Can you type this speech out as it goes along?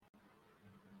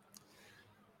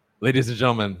Ladies and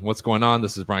gentlemen, what's going on?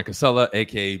 This is Brian Casella,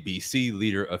 aka BC,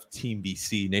 leader of Team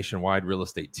BC nationwide real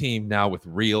estate team, now with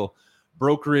Real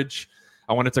Brokerage.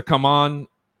 I wanted to come on.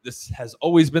 This has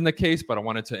always been the case, but I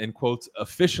wanted to, in quotes,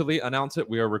 officially announce it.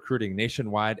 We are recruiting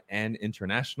nationwide and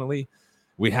internationally.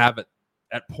 We have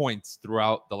at points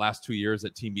throughout the last 2 years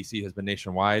that Team BC has been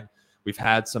nationwide. We've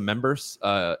had some members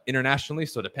internationally,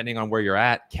 so depending on where you're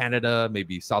at, Canada,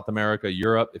 maybe South America,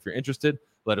 Europe, if you're interested,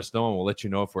 let us know and we'll let you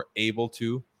know if we're able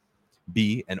to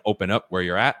be and open up where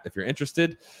you're at if you're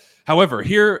interested. However,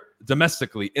 here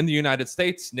domestically in the United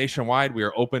States, nationwide, we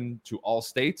are open to all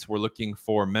states. We're looking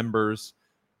for members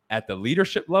at the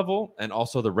leadership level and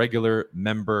also the regular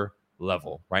member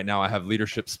level. Right now, I have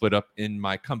leadership split up in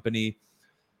my company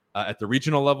at the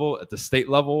regional level, at the state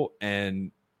level,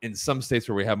 and in some states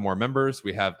where we have more members,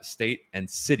 we have state and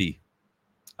city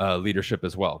leadership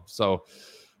as well. So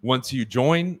once you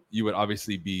join, you would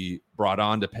obviously be brought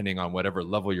on depending on whatever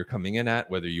level you're coming in at,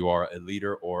 whether you are a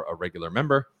leader or a regular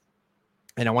member.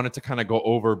 And I wanted to kind of go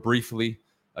over briefly,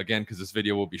 again, because this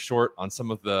video will be short, on some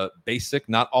of the basic,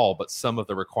 not all, but some of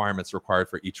the requirements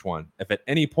required for each one. If at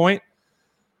any point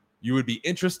you would be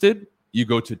interested, you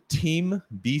go to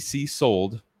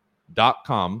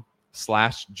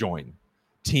teambcsold.com/join.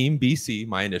 Team BC,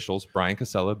 my initials, Brian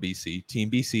Casella, BC,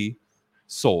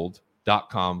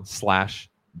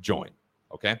 teambcsold.com/join.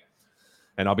 Okay.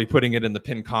 And I'll be putting it in the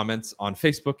pinned comments on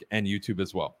Facebook and YouTube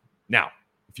as well. Now,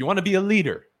 if you want to be a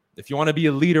leader,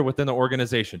 within the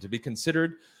organization, to be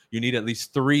considered, you need at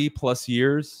least 3+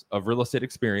 years of real estate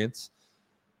experience,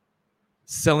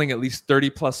 selling at least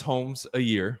 30+ homes a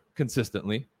year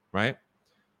consistently, right?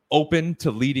 Open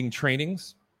to leading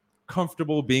trainings,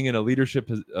 comfortable being in a leadership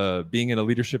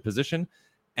position,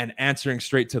 and answering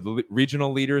straight to the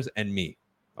regional leaders and me.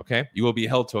 Okay, you will be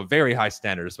held to a very high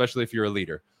standard, especially if you're a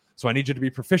leader. So I need you to be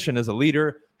proficient as a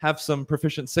leader, have some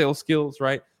proficient sales skills,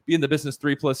 right? Be in the business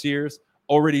 3+ years,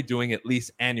 already doing at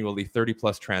least annually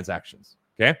 30+ transactions.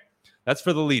 Okay, that's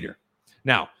for the leader.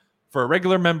 Now, for a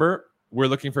regular member, we're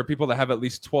looking for people that have at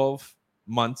least 12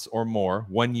 months or more,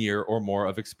 1 year or more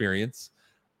of experience,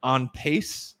 on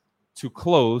pace to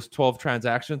close 12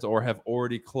 transactions or have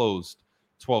already closed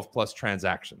 12+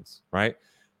 transactions, right?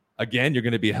 Again, you're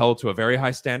going to be held to a very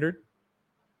high standard.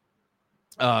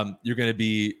 You're going to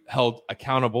be held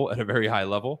accountable at a very high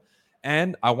level.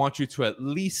 And I want you to at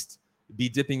least be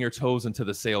dipping your toes into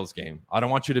the sales game. I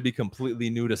don't want you to be completely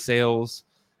new to sales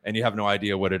and you have no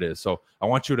idea what it is. So I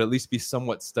want you to at least be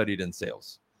somewhat studied in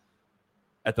sales.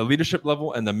 At the leadership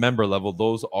level and the member level,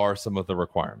 those are some of the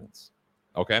requirements.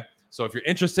 Okay. So if you're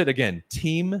interested, again,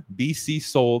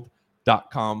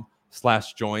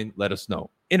 teambcsold.com/join. Let us know.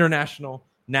 International,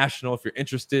 national, if you're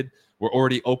interested. We're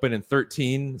already open in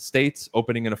 13 states,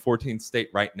 opening in a 14th state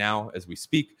right now as we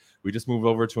speak. We just moved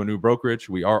over to a new brokerage.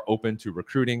 We are open to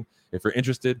recruiting. If you're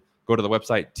interested, go to the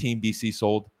website,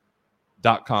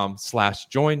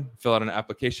 teambcsold.com/join, fill out an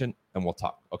application, and we'll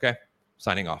talk. Okay?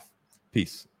 Signing off.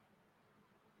 Peace.